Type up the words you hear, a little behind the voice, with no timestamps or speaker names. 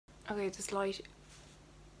Okay, this light.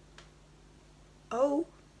 Oh.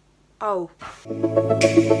 Oh.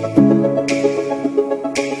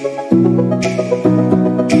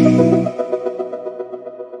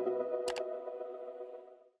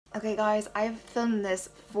 Okay guys, I've filmed this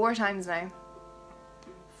 4 times now.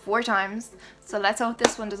 4 times. So let's hope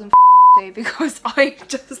this one doesn't today, because I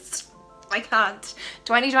can't.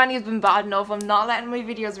 2020 has been bad enough. I'm not letting my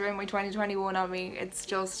videos ruin my 2021 on me. It's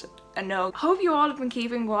just a no. Hope you all have been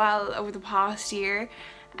keeping well over the past year.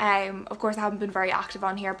 Of course I haven't been very active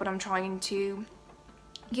on here, but I'm trying to,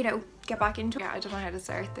 you know, get back into it. Yeah, I don't know how to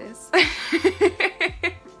start this.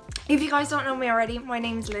 If you guys don't know me already, my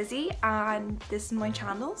name is Lizzie and this is my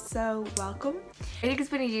channel, so welcome. I think it's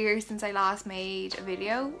been a year since I last made a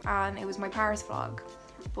video and it was my Paris vlog,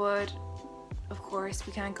 but of course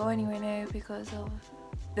we can't go anywhere now because of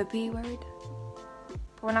the P word.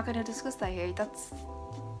 But we're not going to discuss that here.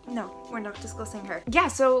 No, we're not discussing her. Yeah,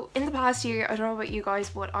 so in the past year, I don't know about you guys,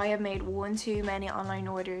 but I have made one too many online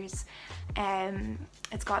orders.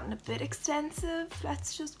 It's gotten a bit extensive,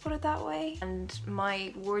 let's just put it that way. And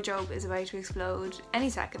my wardrobe is about to explode any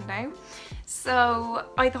second now. So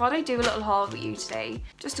I thought I'd do a little haul with you today,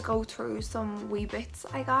 just to go through some wee bits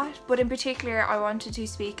I got. But in particular, I wanted to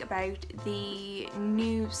speak about the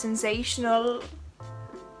new sensational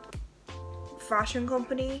fashion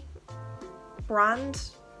company, brand,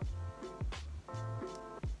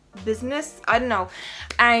 business, I don't know,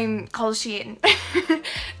 called Shein.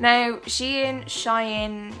 Now Shein,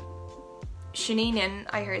 Shein,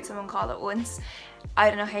 I heard someone call it once. I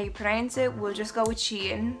don't know how you pronounce it, we'll just go with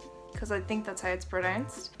Shein because I think that's how it's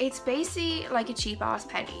pronounced. It's basically like a cheap ass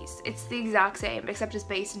Pennies. It's the exact same except it's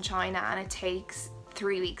based in China and it takes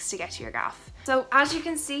 3 weeks to get to your gaff. So as you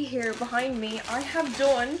can see here behind me, I have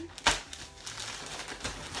done,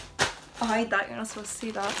 oh, hide that, you're not supposed to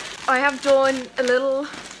see that. I have done a little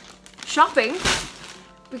shopping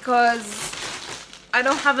because I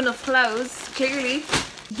don't have enough clothes, clearly.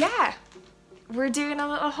 Yeah, we're doing a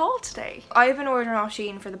little haul today. I've been ordering off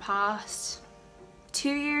Shein for the past 2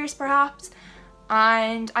 years perhaps,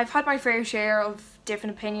 and I've had my fair share of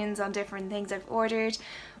different opinions on different things I've ordered,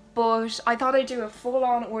 but I thought I'd do a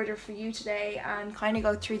full-on order for you today and kind of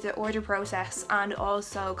go through the order process and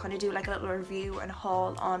also kind of do like a little review and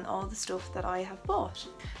haul on all the stuff that I have bought.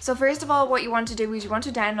 So first of all, what you want to do is you want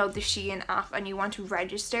to download the Shein app and you want to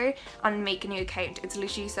register and make a new account. It's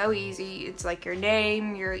literally so easy. It's like your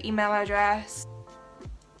name, your email address.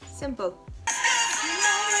 Simple.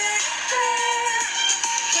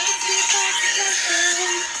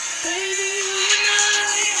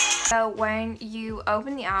 So when you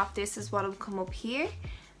open the app, this is what will come up here.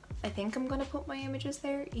 I think I'm gonna put my images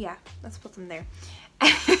there. Yeah, let's put them there.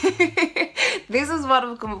 This is what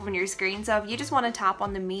will come up on your screen. So if you just want to tap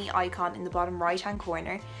on the me icon in the bottom right hand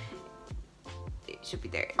corner, it should be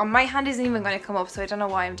there. My hand isn't even going to come up, so I don't know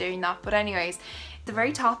why I'm doing that, but anyways, the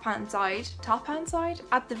very top hand side,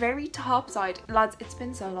 at the very top side, lads, it's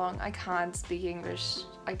been so long, I can't speak English,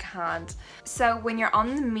 I can't. So when you're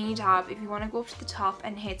on the me tab, if you want to go up to the top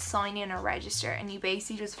and hit sign in or register, and you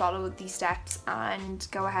basically just follow these steps and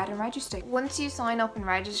go ahead and register. Once you sign up and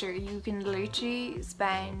register, you can literally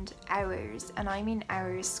spend hours, and I mean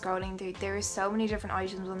hours, scrolling through. There are so many different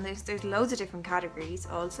items on this. There's loads of different categories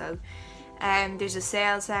also. There's a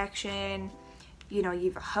sale section, you know, you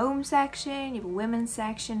have a home section, you have a women's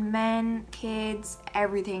section, men, kids,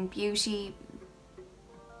 everything, beauty,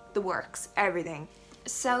 the works, everything.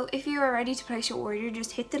 So if you are ready to place your order,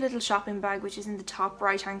 just hit the little shopping bag which is in the top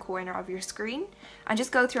right hand corner of your screen and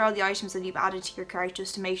just go through all the items that you've added to your cart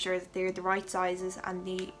just to make sure that they're the right sizes and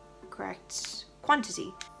the correct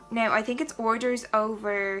quantity. Now I think it's orders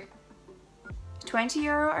over €20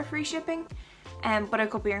 are free shipping, but I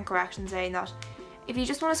could be incorrect in saying that. If you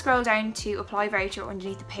just want to scroll down to apply voucher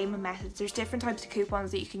underneath the payment methods, there's different types of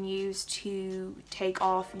coupons that you can use to take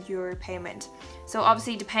off your payment. So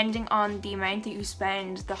obviously depending on the amount that you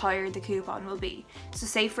spend, the higher the coupon will be. So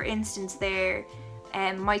say for instance there,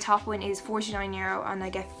 my top one is €49 and I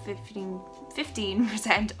get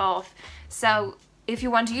 15% off. So if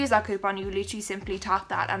you want to use that coupon, you literally simply tap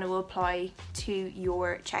that and it will apply to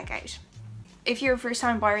your checkout. If you're a first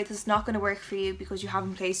time buyer, this is not going to work for you because you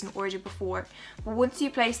haven't placed an order before. But once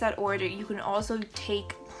you place that order, you can also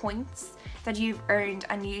take points that you've earned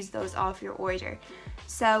and use those off your order.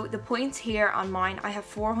 So the points here on mine, I have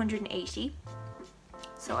 480.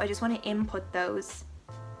 So I just want to input those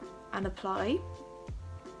and apply.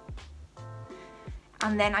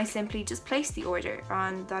 And then I simply just place the order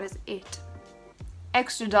and that is it.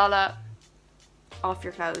 Extra $1 off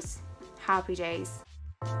your clothes. Happy days.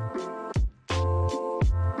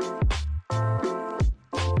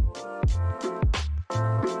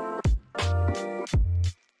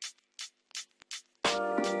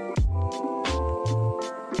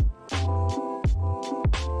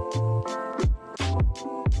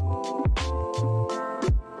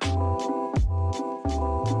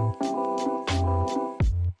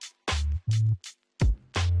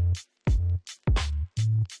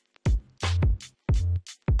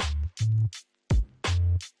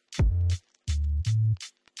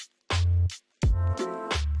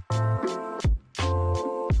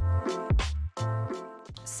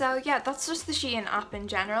 So yeah, that's just the Shein app in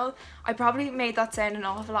general. I probably made that sound an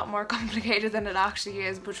awful lot more complicated than it actually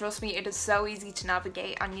is, but trust me, it is so easy to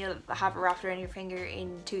navigate and you'll have it wrapped around your finger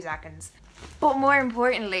in 2 seconds. But more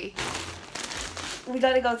importantly, we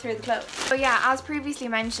gotta go through the clothes. So yeah, as previously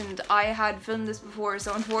mentioned, I had filmed this before,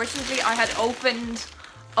 so unfortunately I had opened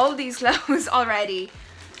all these clothes already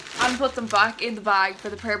and put them back in the bag for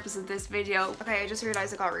the purpose of this video. Okay, I just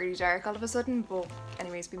realised it got really dark all of a sudden, but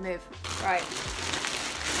anyways, we move. Right.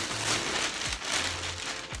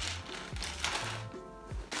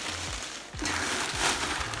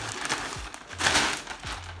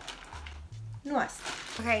 Nice.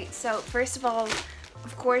 Okay, so first of all,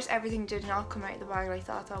 of course everything did not come out of the bag like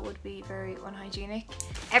that. That would be very unhygienic.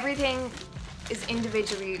 Everything is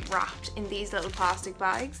individually wrapped in these little plastic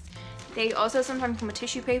bags. They also sometimes come with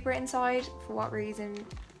tissue paper inside, for what reason,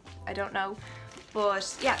 I don't know.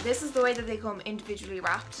 But yeah, this is the way that they come individually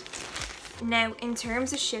wrapped. Now, in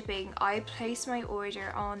terms of shipping, I placed my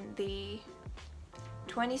order on the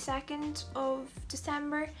 22nd of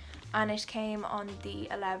December and it came on the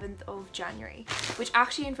 11th of January, which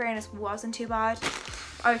actually in fairness wasn't too bad.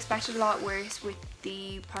 I expected a lot worse with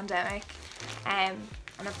the pandemic, and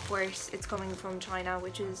of course it's coming from China,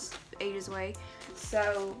 which is ages away.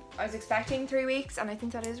 So I was expecting 3 weeks, and I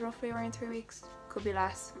think that is roughly around 3 weeks. Could be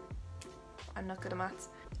less. I'm not good at maths.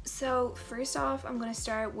 So first off, I'm going to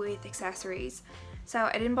start with accessories. So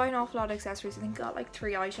I didn't buy an awful lot of accessories. I think I got like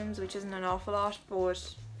 3 items, which isn't an awful lot,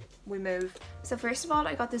 but we move. So first of all,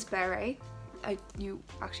 I got this beret. You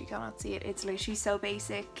actually cannot see it. It's literally so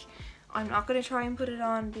basic. I'm not going to try and put it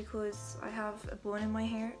on because I have a bun in my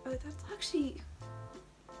hair. Oh, that's actually...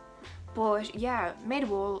 But yeah, made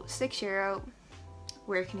of wool, €6.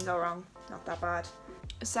 Where can you go wrong? Not that bad.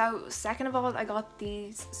 So second of all, I got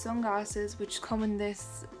these sunglasses which come in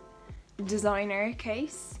this designer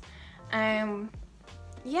case.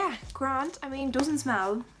 Yeah, grand. I mean, doesn't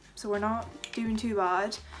smell, so we're not doing too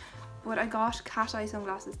bad. But I got cat eye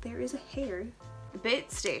sunglasses. There is a hair. A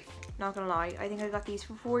bit stiff, not gonna lie. I think I got these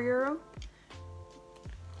for €4.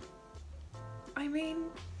 I mean,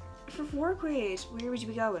 for £4, where would you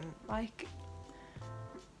be going? Like,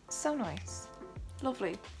 so nice.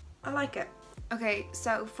 Lovely. I like it. Okay,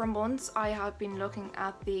 so for months I have been looking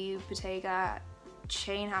at the Bottega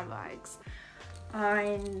chain handbags,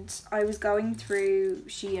 and I was going through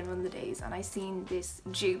Shein one of the days and I seen this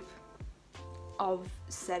dupe of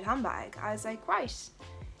said handbag. I was like, right,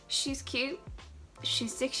 she's cute,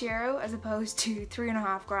 she's €6 as opposed to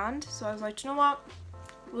 3.5 grand, so I was like, you know what,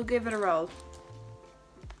 we'll give it a roll.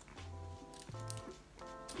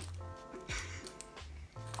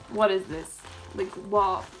 What is this? Like,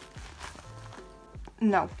 what?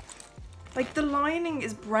 No. Like, the lining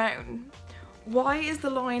is brown. Why is the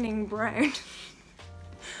lining brown?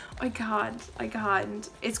 I can't.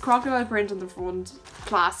 It's crocodile print on the front.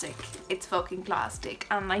 Plastic. It's fucking plastic.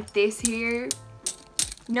 And like this here,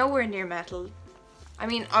 nowhere near metal. I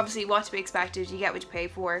mean, obviously what to be expected, you get what you pay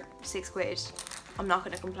for, £6. I'm not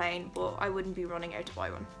gonna complain, but I wouldn't be running out to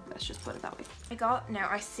buy one. Let's just put it that way.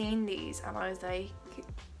 I seen these and I was like,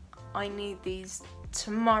 I need these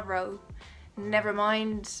tomorrow. Never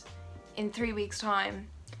mind in 3 weeks time.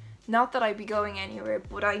 Not that I'd be going anywhere,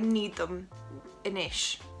 but I need them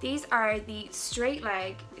ish. These are the straight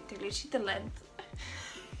leg, they're literally the length.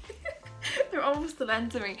 They're almost the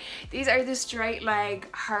length of me. These are the straight leg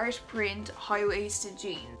heart print high-waisted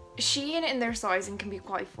jeans. Shein in their sizing can be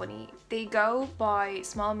quite funny. They go by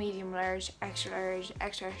small, medium, large, extra large,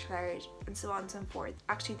 extra large, and so on and so forth.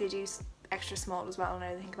 Actually, they do extra small as well now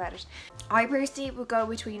that I think about it. I personally would go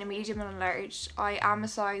between a medium and a large. I am a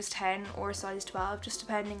size 10 or size 12, just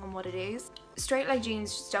depending on what it is. Straight leg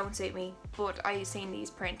jeans just don't suit me, but I seen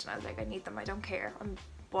these print and I was like, I need them, I don't care, I'm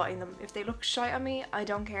buying them. If they look shy on me, I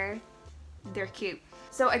don't care, they're cute.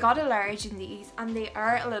 So I got a large in these, and they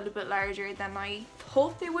are a little bit larger than I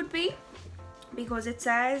thought they would be, because it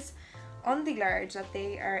says on the large that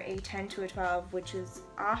they are a 10 to a 12, which is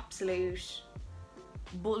absolute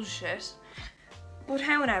bullshit. But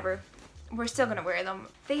however, we're still gonna wear them.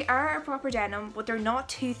 They are a proper denim, but they're not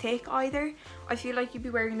too thick either. I feel like you'd be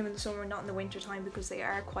wearing them in the summer, not in the winter time, because they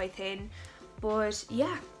are quite thin. But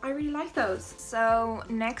yeah, I really like those. So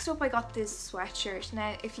next up, I got this sweatshirt.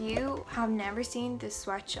 Now, if you have never seen this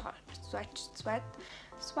sweatshirt,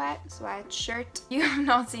 you have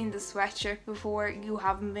not seen this sweatshirt before, you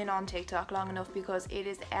haven't been on TikTok long enough, because it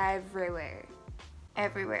is everywhere.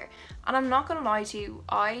 And I'm not gonna lie to you,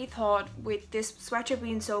 I thought with this sweatshirt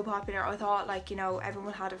being so popular, I thought, like, you know,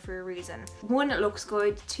 everyone had it for a reason. 1, it looks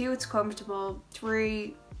good, 2, it's comfortable,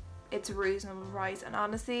 3, it's a reasonable price, and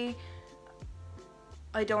honestly,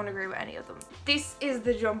 I don't agree with any of them. This is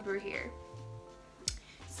the jumper here.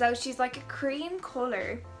 So she's like a cream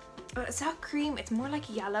colour. But it's not cream, it's more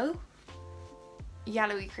like yellow.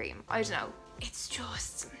 Yellowy cream. I don't know. It's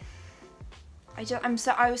just...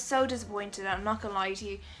 I was so disappointed, I'm not gonna lie to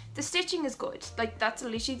you. The stitching is good. Like, that's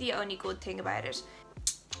literally the only good thing about it.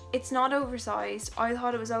 It's not oversized. I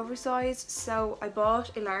thought it was oversized, so I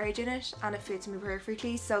bought a large in it and it fits me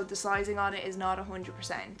perfectly, so the sizing on it is not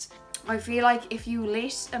 100%. I feel like if you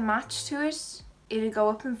lit a match to it, it'd go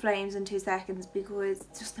up in flames in 2 seconds because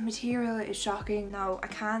just the material is shocking. No, I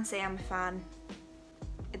can't say I'm a fan.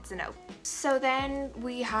 It's a no. So then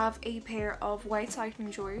we have a pair of white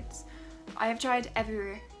cycling shorts. I have tried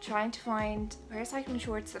everywhere trying to find a pair of cycling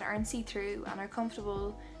shorts that aren't see-through and are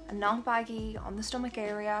comfortable and not baggy on the stomach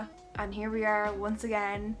area, and here we are once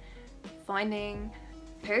again finding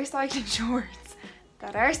a pair of cycling shorts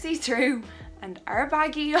that are see-through and are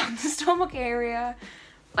baggy on the stomach area.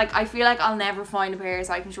 Like, I feel like I'll never find a pair of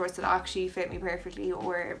cycling shorts that actually fit me perfectly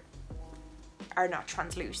or are not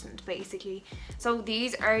translucent, basically. So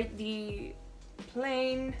these are the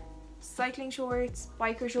plain cycling shorts,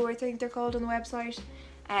 biker shorts I think they're called on the website.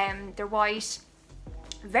 They're white,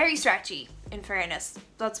 very stretchy in fairness.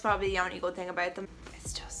 That's probably the only good thing about them.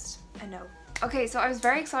 It's just a no. Okay, so I was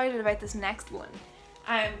very excited about this next one.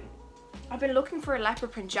 I've been looking for a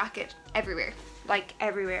leopard print jacket everywhere, like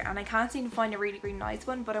everywhere, and I can't seem to find a really nice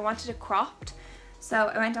one, but I wanted it cropped. So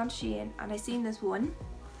I went on to Shein and I seen this one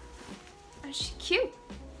and she's cute.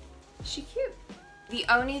 She's cute. The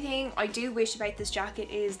only thing I do wish about this jacket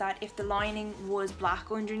is that if the lining was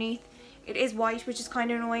black underneath. It is white, which is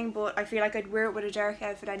kind of annoying, but I feel like I'd wear it with a dark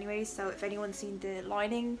outfit anyway, so if anyone's seen the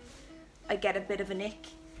lining, I get a bit of a nick.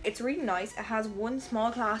 It's really nice. It has one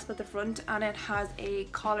small clasp at the front and it has a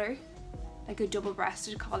collar, like a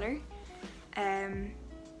double-breasted collar.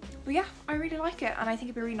 But yeah, I really like it and I think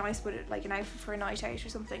it'd be really nice with it, like an outfit for a night out or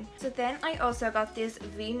something. So then I also got this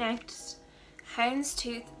V-necked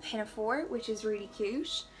houndstooth pinafore, which is really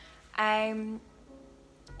cute.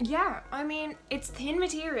 Yeah, I mean, it's thin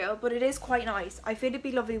material, but it is quite nice. I feel it'd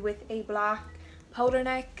be lovely with a black polo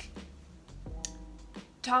neck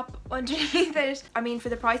top underneath it. I mean, for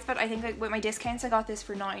the price of it, I think with my discounts I got this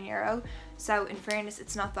for €9, so in fairness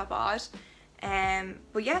it's not that bad.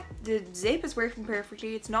 But yeah, the zip is working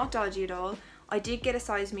perfectly. It's not dodgy at all. I did get a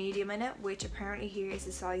size medium in it, which apparently here is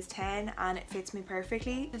a size 10 and it fits me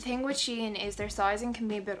perfectly. The thing with Shein is their sizing can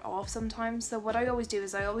be a bit off sometimes, so what I always do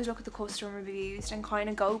is I always look at the customer reviews and kind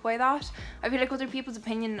of go by that. I feel like other people's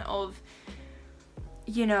opinion of,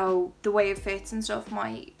 you know, the way it fits and stuff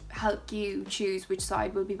might help you choose which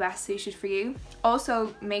side will be best suited for you.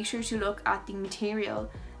 Also, make sure to look at the material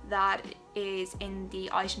that is in the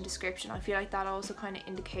item description. I feel like that also kind of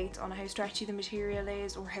indicates on how stretchy the material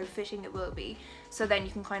is or how fitting it will be, so then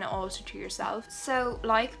you can kind of alter to yourself. So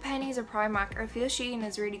like Pennies or Primark, I feel Shein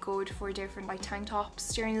is really good for different like tank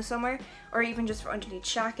tops during the summer, or even just for underneath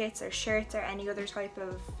jackets or shirts or any other type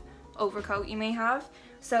of overcoat you may have.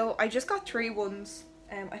 So I just got 3 ones.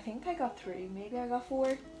 I think I got 3, maybe I got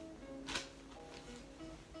 4.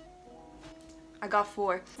 I got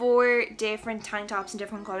 4 different tank tops in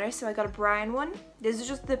different colours. So I got a brown one. This is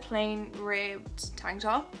just the plain ribbed tank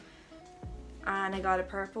top. And I got a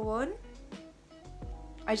purple one.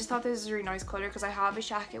 I just thought this was a really nice colour because I have a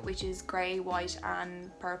jacket which is grey, white and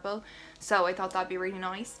purple. So I thought that'd be really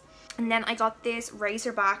nice. And then I got this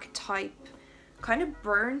razorback type, kind of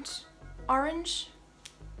burnt orange.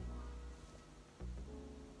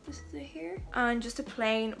 This is it here. And just a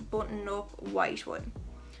plain button up white one.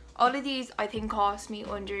 All of these I think cost me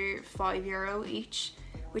under €5 each,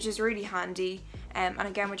 which is really handy. And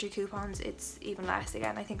again, with your coupons it's even less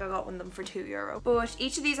again. I think I got one of them for €2. But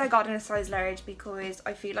each of these I got in a size large because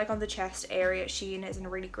I feel like on the chest area Shein isn't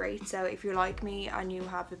really great. So if you're like me and you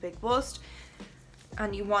have a big bust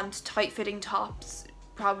and you want tight fitting tops,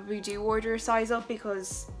 probably do order a size up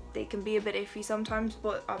because they can be a bit iffy sometimes,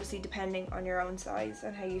 but obviously depending on your own size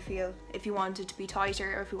and how you feel, if you want it to be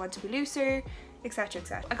tighter or if you want it to be looser, etc,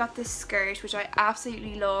 etc. I got this skirt which I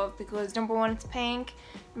absolutely love because number 1 it's pink,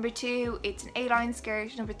 number 2 it's an A-line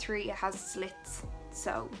skirt, number 3 it has slits,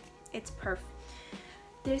 so it's perfect.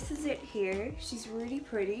 This is it here. She's really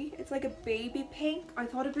pretty. It's like a baby pink. I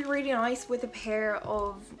thought it'd be really nice with a pair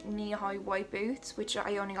of knee-high white boots, which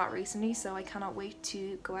I only got recently, so I cannot wait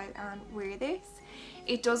to go out and wear this.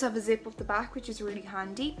 It does have a zip up the back, which is really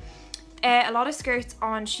handy. A lot of skirts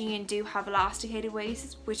on Shein do have elasticated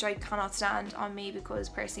waists, which I cannot stand on me because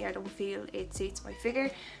personally I don't feel it suits my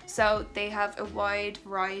figure. So they have a wide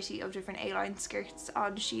variety of different A-line skirts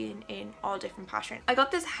on Shein in all different patterns. I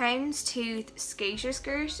got this houndstooth skater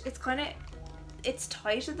skirt. It's kind of it's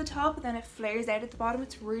tight at the top and then it flares out at the bottom.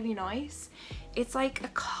 It's really nice. It's like a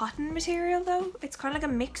cotton material though. It's kind of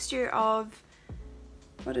like a mixture of,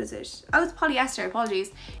 what is it? Oh, it's polyester,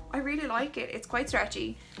 apologies. I really like it. It's quite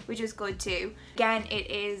stretchy, which is good too. Again, it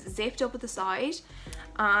is zipped up at the side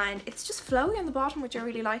and it's just flowy on the bottom, which I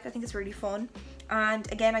really like. I think it's really fun.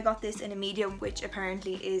 And again, I got this in a medium, which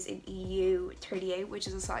apparently is an EU 38, which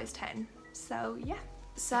is a size 10. So yeah.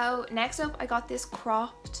 So next up, I got this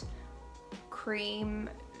cropped cream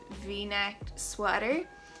v-necked sweater.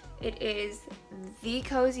 It is the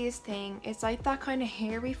coziest thing. It's like that kind of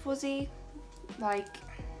hairy fuzzy, like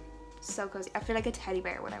so cozy. I feel like a teddy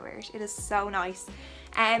bear when I wear it. It is so nice.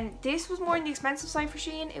 This was more on the expensive side for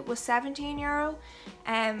Shein. It was €17,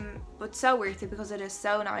 but so worth it because it is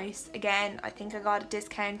so nice. Again, I think I got a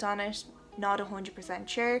discount on it, not 100%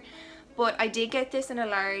 sure, but I did get this in a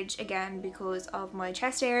large again because of my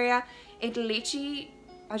chest area. It literally,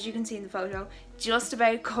 as you can see in the photo, just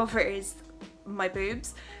about covers my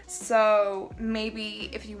boobs. So maybe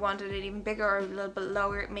if you wanted it even bigger or a little bit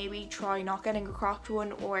lower, maybe try not getting a cropped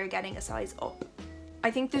one or getting a size up.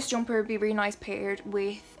 I think this jumper would be really nice paired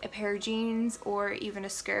with a pair of jeans or even a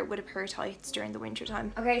skirt with a pair of tights during the winter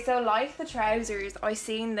time. Okay, so like the trousers, I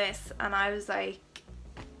seen this and I was like,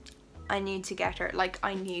 I need to get her. Like,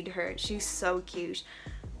 I need her. She's so cute.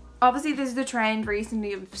 Obviously, this is the trend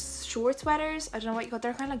recently of short sweaters. I don't know what you call it.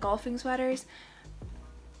 They're kind of like golfing sweaters.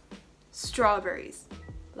 Strawberries.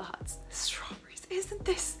 Lads, strawberries. Isn't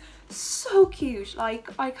this so cute? Like,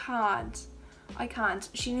 I can't.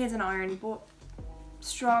 She needs an iron, but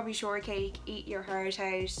strawberry shortcake, eat your heart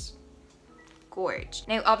out. Gorge.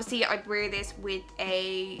 Now, obviously, I'd wear this with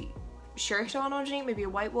a shirt on underneath, maybe a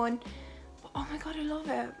white one. But, oh my god, I love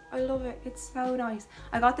it. I love it. It's so nice.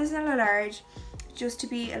 I got this in a large just to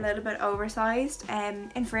be a little bit oversized.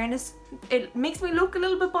 In fairness, it makes me look a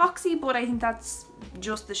little bit boxy, but I think that's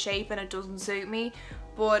just the shape and it doesn't suit me.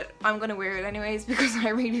 But I'm gonna wear it anyways because I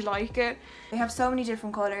really like it. They have so many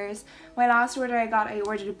different colours. My last order I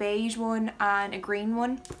ordered a beige one and a green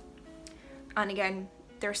one. And again,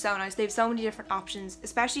 they're so nice. They have so many different options,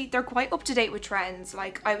 especially they're quite up to date with trends.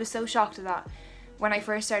 Like, I was so shocked at that. When I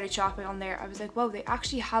first started shopping on there, I was like, whoa, they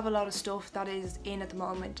actually have a lot of stuff that is in at the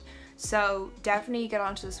moment. So definitely get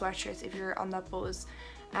onto the sweatshirts if you're on that buzz.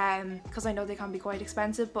 Because I know they can be quite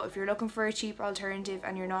expensive, but if you're looking for a cheap alternative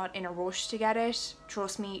and you're not in a rush to get it,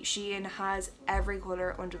 trust me, Shein has every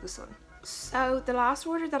colour under the sun. So the last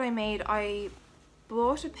order that I made, I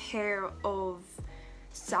bought a pair of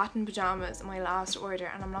satin pyjamas in my last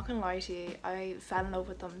order, and I'm not gonna lie to you, I fell in love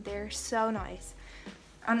with them. They're so nice.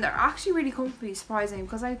 And they're actually really comfy, surprisingly,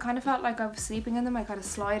 because I kind of felt like I was sleeping in them. I kind of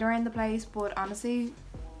slide around the place, but honestly,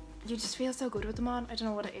 you just feel so good with them on. I don't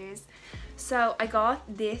know what it is. So I got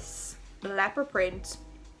this leopard print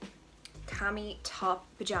cami top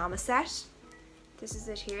pyjama set. This is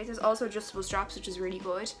it here. There's also adjustable straps, which is really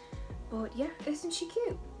good. But yeah, isn't she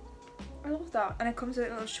cute? I love that. And it comes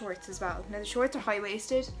with little shorts as well. Now the shorts are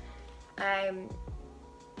high-waisted.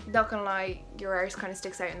 Not gonna lie, your arse kind of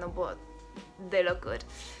sticks out in them, but they look good.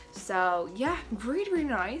 So yeah, really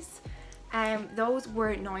nice. Those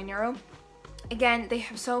were €9. Again, they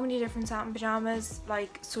have so many different satin pyjamas,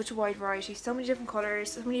 like such a wide variety, so many different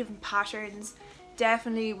colours, so many different patterns.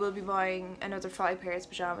 Definitely will be buying another 5 pairs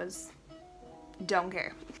of pyjamas. Don't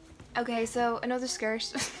care. Okay, so another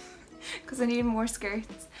skirt, because I need more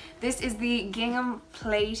skirts. This is the gingham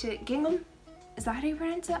plated, gingham? Is that how you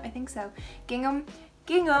pronounce it? I think so. Gingham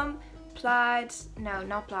plaid, no,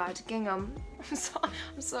 not plaid, gingham.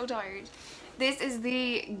 I'm so tired. This is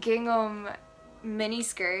the gingham mini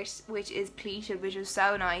skirt, which is pleated, which is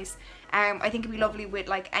so nice. I think it'd be lovely with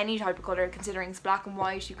like any type of colour, considering it's black and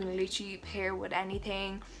white. You can literally pair with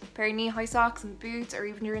anything. Pair of knee-high socks and boots, or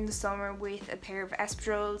even during the summer with a pair of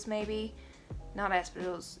espadrilles, maybe. Not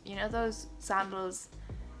espadrilles, you know those sandals,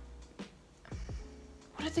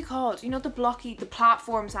 what are they called? You know, the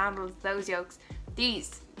platform sandals, those yokes.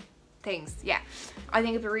 These things, yeah. I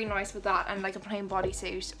think it'd be really nice with that and like a plain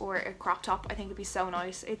bodysuit or a crop top. I think it'd be so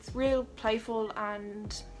nice. It's real playful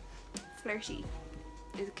and flirty.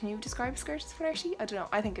 Can you describe skirts as flirty? I don't know,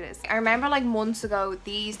 I think it is. I remember like months ago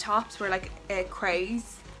these tops were like a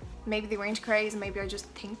craze. Maybe they weren't a craze, maybe I just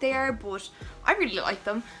think they are, but I really like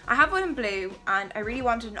them. I have one in blue and I really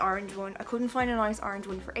wanted an orange one. I couldn't find a nice orange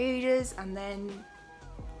one for ages, and then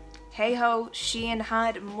hey ho, Shein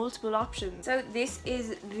had multiple options. So this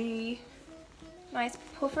is the nice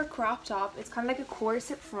puffer crop top. It's kind of like a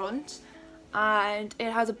corset front and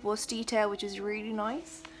it has a bust detail, which is really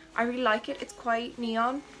nice. I really like it. It's quite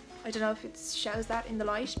neon. I don't know if it shows that in the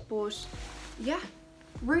light, but yeah,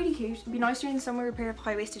 Really cute. It'd be nice during the summer, a pair of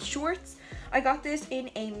high-waisted shorts. I got this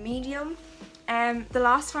in a medium. The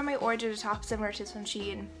last time I ordered a top similar to this from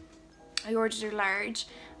Shein, I ordered a large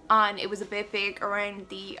and it was a bit big around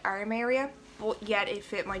the arm area, but yet it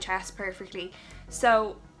fit my chest perfectly.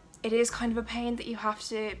 So it is kind of a pain that you have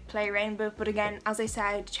to play around with, but again, as I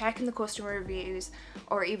said, check in the customer reviews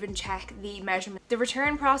or even check the measurement. The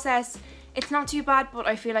return process, it's not too bad, but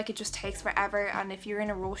I feel like it just takes forever, and if you're in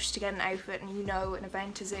a rush to get an outfit and you know an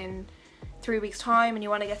event is in 3 weeks time and you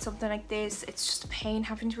want to get something like this, it's just a pain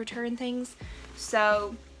having to return things.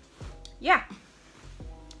 So yeah,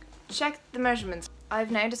 check the measurements.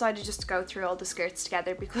 I've now decided just to go through all the skirts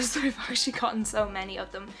together because I've actually gotten so many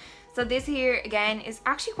of them. So this here again is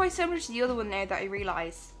actually quite similar to the other one now that I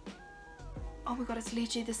realise. Oh my god, it's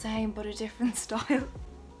literally the same but a different style.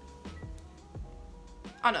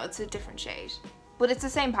 Oh no, it's a different shade. But it's the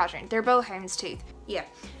same pattern. They're both houndstooth. Yeah.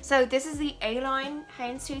 So this is the A-line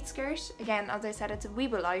houndstooth skirt. Again, as I said, it's a wee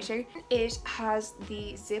bit lighter. It has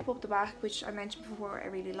the zip up the back, which I mentioned before I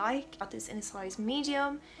really like. Got this in a size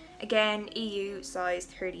medium. Again, EU size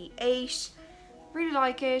 38. Really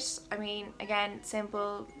like it. I mean, again,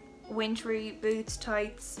 simple, wintry boots,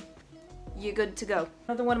 tights, you're good to go.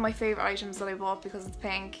 Another one of my favourite items that I bought because it's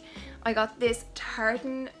pink. I got this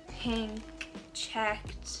tartan pink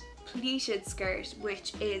checked pleated skirt,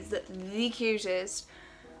 which is the cutest.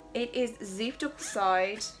 It is zipped up the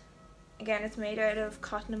side. Again, it's made out of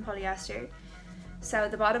cotton and polyester. So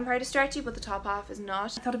the bottom part is stretchy, but the top half is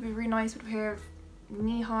not. I thought it'd be really nice with a pair of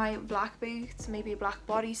knee-high black boots, maybe a black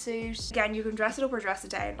bodysuit. Again, you can dress it up or dress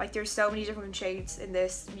it down. Like, there's so many different shades in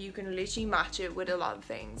this. You can literally match it with a lot of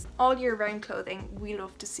things. All year round clothing, we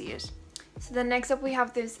love to see it. So then next up we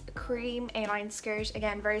have this cream A-line skirt.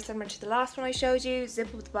 Again, very similar to the last one I showed you. Zip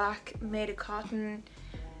up the back, made of cotton,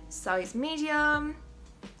 size medium.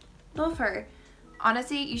 Love her.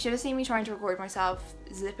 Honestly, you should have seen me trying to record myself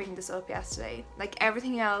zipping this up yesterday. Like,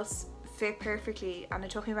 everything else fit perfectly and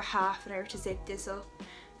it took me about half an hour to zip this up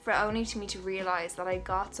for only to me to realise that I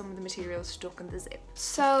got some of the material stuck in the zip.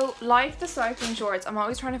 So like the cycling shorts, I'm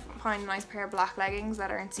always trying to find a nice pair of black leggings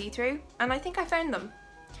that aren't see-through, and I think I found them.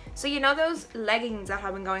 So you know those leggings that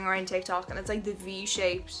have been going around TikTok and it's like the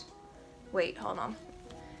V-shaped, wait, hold on.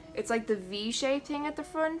 It's like the V-shaped thing at the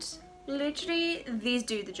front. Literally, these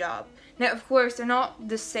do the job. Now, of course, they're not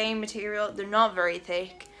the same material, they're not very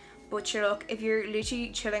thick, but sure, look, if you're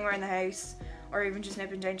literally chilling around the house or even just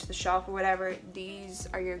nipping down to the shop or whatever, these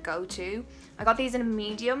are your go-to. I got these in a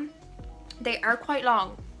medium. They are quite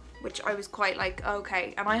long, which I was quite like,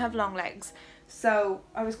 okay, and I have long legs, so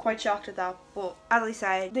I was quite shocked at that, but as I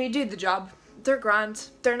said, they do the job. They're grand,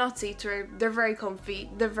 they're not see-through, they're very comfy,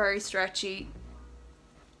 they're very stretchy.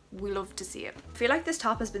 We love to see it. I feel like this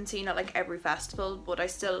top has been seen at like every festival, but I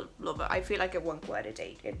still love it. I feel like it won't go out of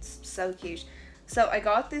date. It's so cute. So I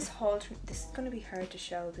got this halter, this is going to be hard to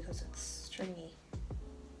show because it's stringy.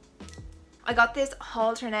 I got this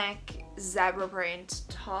halter neck zebra print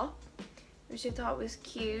top, which I thought was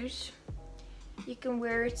cute. You can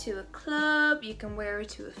wear it to a club, you can wear it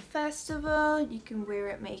to a festival, you can wear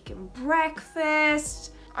it making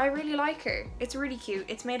breakfast. I really like her. It's really cute.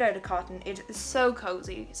 It's made out of cotton. It is so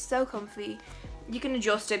cozy, so comfy. You can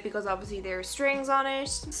adjust it because obviously there are strings on it.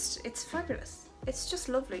 It's fabulous. It's just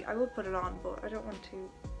lovely. I would put it on, but I don't want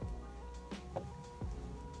to.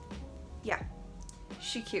 Yeah,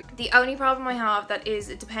 she's cute. The only problem I have that is,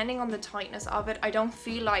 depending on the tightness of it, I don't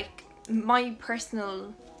feel like my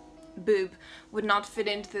personal boob would not fit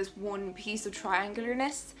into this one piece of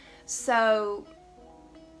triangularness. So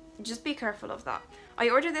just be careful of that. I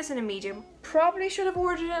ordered this in a medium. Probably should have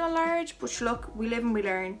ordered it in a large, but look, we live and we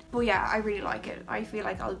learn. But yeah, I really like it. I feel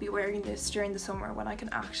like I'll be wearing this during the summer when I can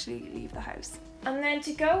actually leave the house. And then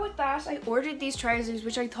to go with that, I ordered these trousers,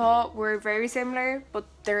 which I thought were very similar, but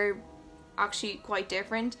they're actually quite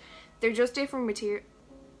different. They're just different material.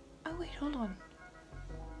 Oh wait, hold on.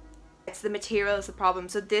 It's the material is the problem.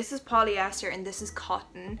 So this is polyester and this is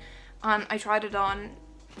cotton, and I tried it on.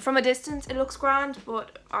 From a distance it looks grand,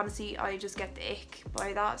 but honestly I just get the ick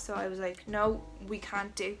by that, so I was like, no, we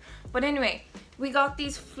can't do. But anyway, we got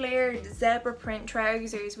these flared zebra print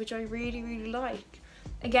trousers, which I really like.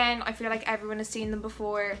 Again, I feel like everyone has seen them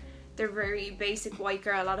before. They're very basic white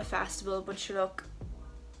girl at a festival, but look,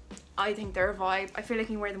 I think they're a vibe. I feel like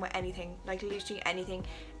you can wear them with anything, like literally anything.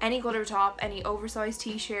 Any colour top, any oversized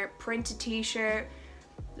t-shirt, printed t-shirt,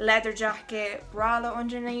 leather jacket, bralette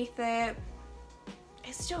underneath it.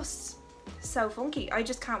 It's just so funky. I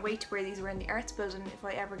just can't wait to wear these around the arts building if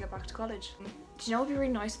I ever get back to college. Do you know what would be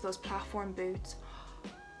really nice with those platform boots?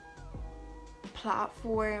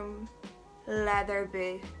 Platform leather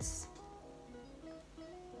boots.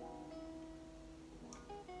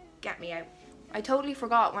 get me out. I totally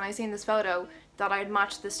forgot when I seen this photo that I'd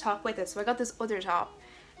matched this top with it, so I got this other top.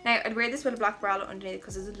 Now, I'd wear this with a black bralette underneath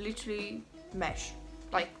because it's literally mesh.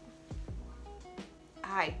 Like,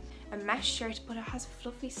 hi. A mesh shirt, but it has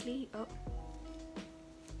fluffy sleeve. Oh.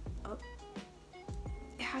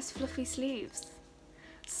 It has fluffy sleeves.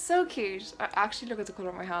 So cute. I actually look at the colour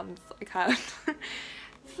of my hands. I can't.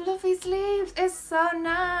 Fluffy sleeves. It's so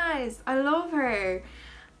nice. I love her.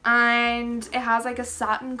 And it has like a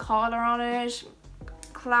satin collar on it.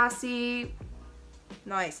 Classy.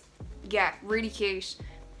 Nice. Yeah, really cute.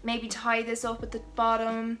 Maybe tie this up at the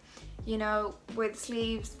bottom, you know, with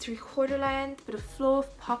sleeves 3/4 length, bit of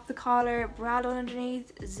fluff, pop the collar, bralette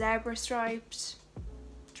underneath, zebra striped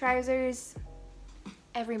trousers.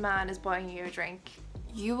 Every man is buying you a drink.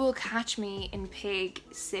 You will catch me in Pig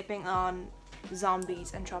sipping on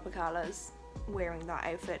zombies and tropicalas wearing that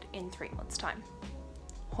outfit in 3 months time.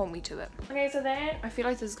 Hold me to it. Okay, so then I feel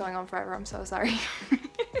like this is going on forever, I'm so sorry.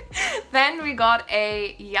 Then we got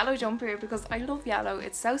a yellow jumper because I love yellow.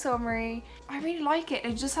 It's so summery. I really like it.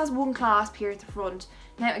 It just has one clasp here at the front.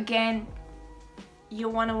 Now again,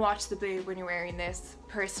 you'll want to watch the boob when you're wearing this,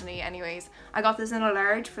 personally anyways. I got this in a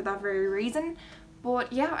large for that very reason.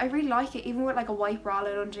 But yeah, I really like it, even with like a white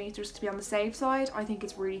bralette underneath just to be on the safe side. I think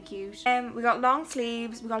it's really cute. We got long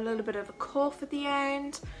sleeves, we got a little bit of a cuff at the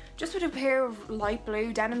end. Just with a pair of light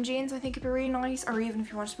blue denim jeans, I think it'd be really nice. Or even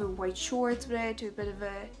if you want to put white shorts with it, do a bit of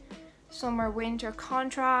a summer winter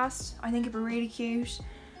contrast. I think it'd be really cute.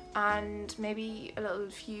 And maybe a little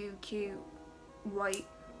few cute white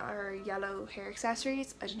or yellow hair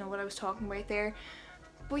accessories. I don't know what I was talking about there.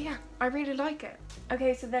 But yeah, I really like it.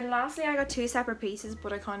 Okay, so then lastly I got 2 separate pieces,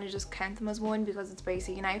 but I kind of just count them as one because it's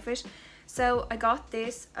basically an outfit. So I got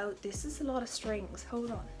this. Oh, this is a lot of strings.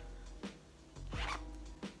 Hold on.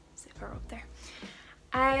 Zip her up there.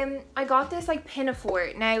 I got this like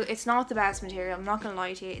pinafore. Now, it's not the best material, I'm not gonna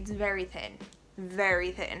lie to you. It's very thin.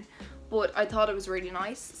 Very thin. But I thought it was really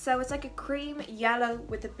nice. So it's like a cream yellow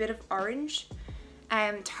with a bit of orange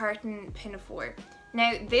tartan pinafore.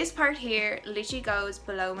 Now this part here literally goes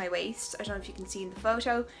below my waist. I don't know if you can see in the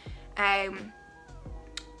photo.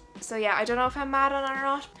 So yeah, I don't know if I'm mad on it or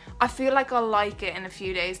not. I feel like I'll like it in a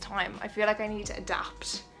few days time. I feel like I need to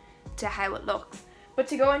adapt to how it looks. But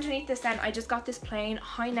to go underneath this then, I just got this plain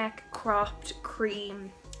high neck cropped cream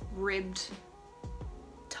ribbed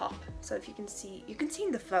top. So if you can see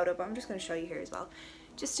in the photo, but I'm just going to show you here as well.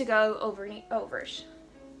 Just to go over it.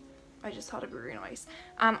 I just thought it'd be really nice.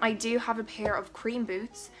 I do have a pair of cream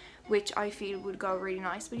boots, which I feel would go really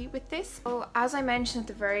nicely with this. So as I mentioned at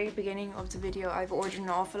the very beginning of the video, I've ordered an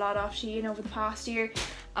awful lot off Shein over the past year,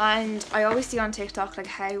 and I always see on TikTok like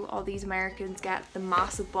how all these Americans get the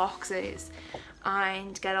massive boxes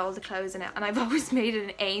and get all the clothes in it, and I've always made it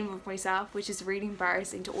an aim of myself, which is really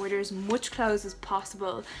embarrassing, to order as much clothes as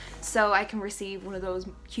possible so I can receive one of those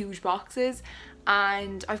huge boxes.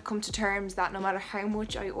 And I've come to terms that no matter how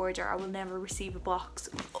much I order, I will never receive a box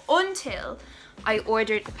until I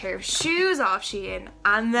ordered a pair of shoes off Shein,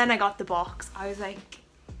 and then I got the box. I was like,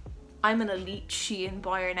 I'm an elite Shein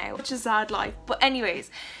buyer now, which is sad life. But anyways,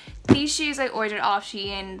 these shoes I ordered off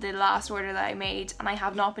Shein, the last order that I made, and I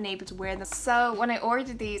have not been able to wear them. So when I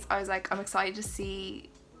ordered these, I was like, I'm excited to see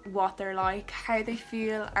what they're like, how they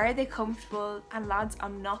feel, are they comfortable? And lads,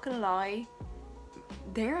 I'm not gonna lie,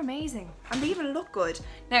 they're amazing and they even look good.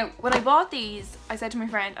 Now when I bought these, I said to my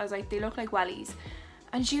friend, I was like, they look like wellies,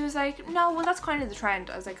 and she was like, no, well that's kind of the trend.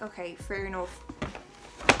 I was like, okay, fair enough.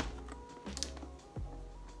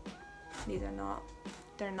 These are not,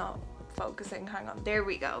 they're not focusing. Hang on, there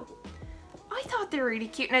we go. I thought they were really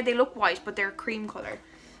cute. Now they look white, but they're cream color.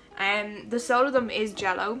 The sole of them is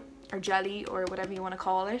jello or jelly or whatever you want to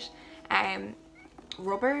call it.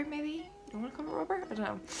 Rubber maybe. You want to call it rubber? I don't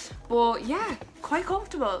know. But yeah, quite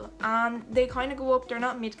comfortable. And they kind of go up. They're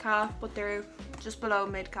not mid-calf, but they're just below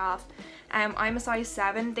mid-calf. I'm a size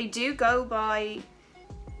 7. They do go by...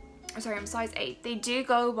 Sorry, I'm size 8. They do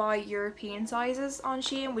go by European sizes on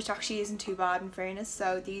Shein, which actually isn't too bad in fairness.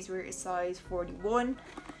 So these were a size 41.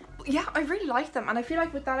 But yeah, I really like them. And I feel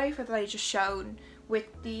like with that outfit that I just shown, with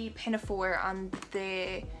the pinafore and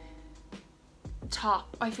the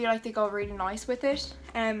top, I feel like they go really nice with it.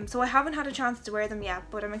 So I haven't had a chance to wear them yet,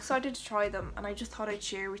 but I'm excited to try them, and I just thought I'd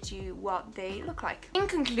share with you what they look like. In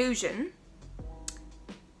conclusion,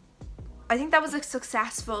 I think that was a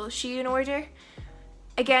successful Shein order.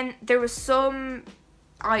 Again, there was some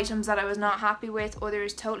items that I was not happy with,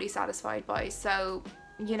 others totally satisfied by, so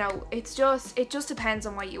you know, it just depends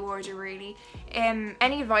on what you order really.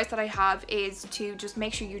 Any advice that I have is to just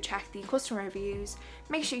make sure you check the customer reviews,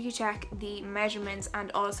 make sure you check the measurements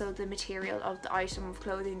and also the material of the item of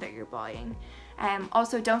clothing that you're buying.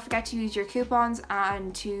 Also, don't forget to use your coupons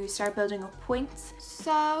and to start building up points.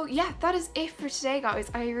 So yeah, that is it for today, guys.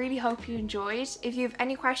 I really hope you enjoyed. If you have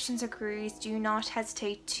any questions or queries, do not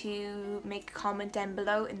hesitate to make a comment down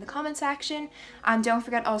below in the comment section. And don't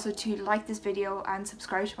forget also to like this video and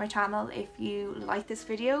subscribe to my channel if you like this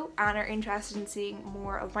video and are interested in seeing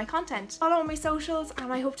more of my content. Follow on my socials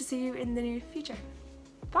and I hope to see you in the near future.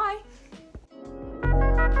 Bye!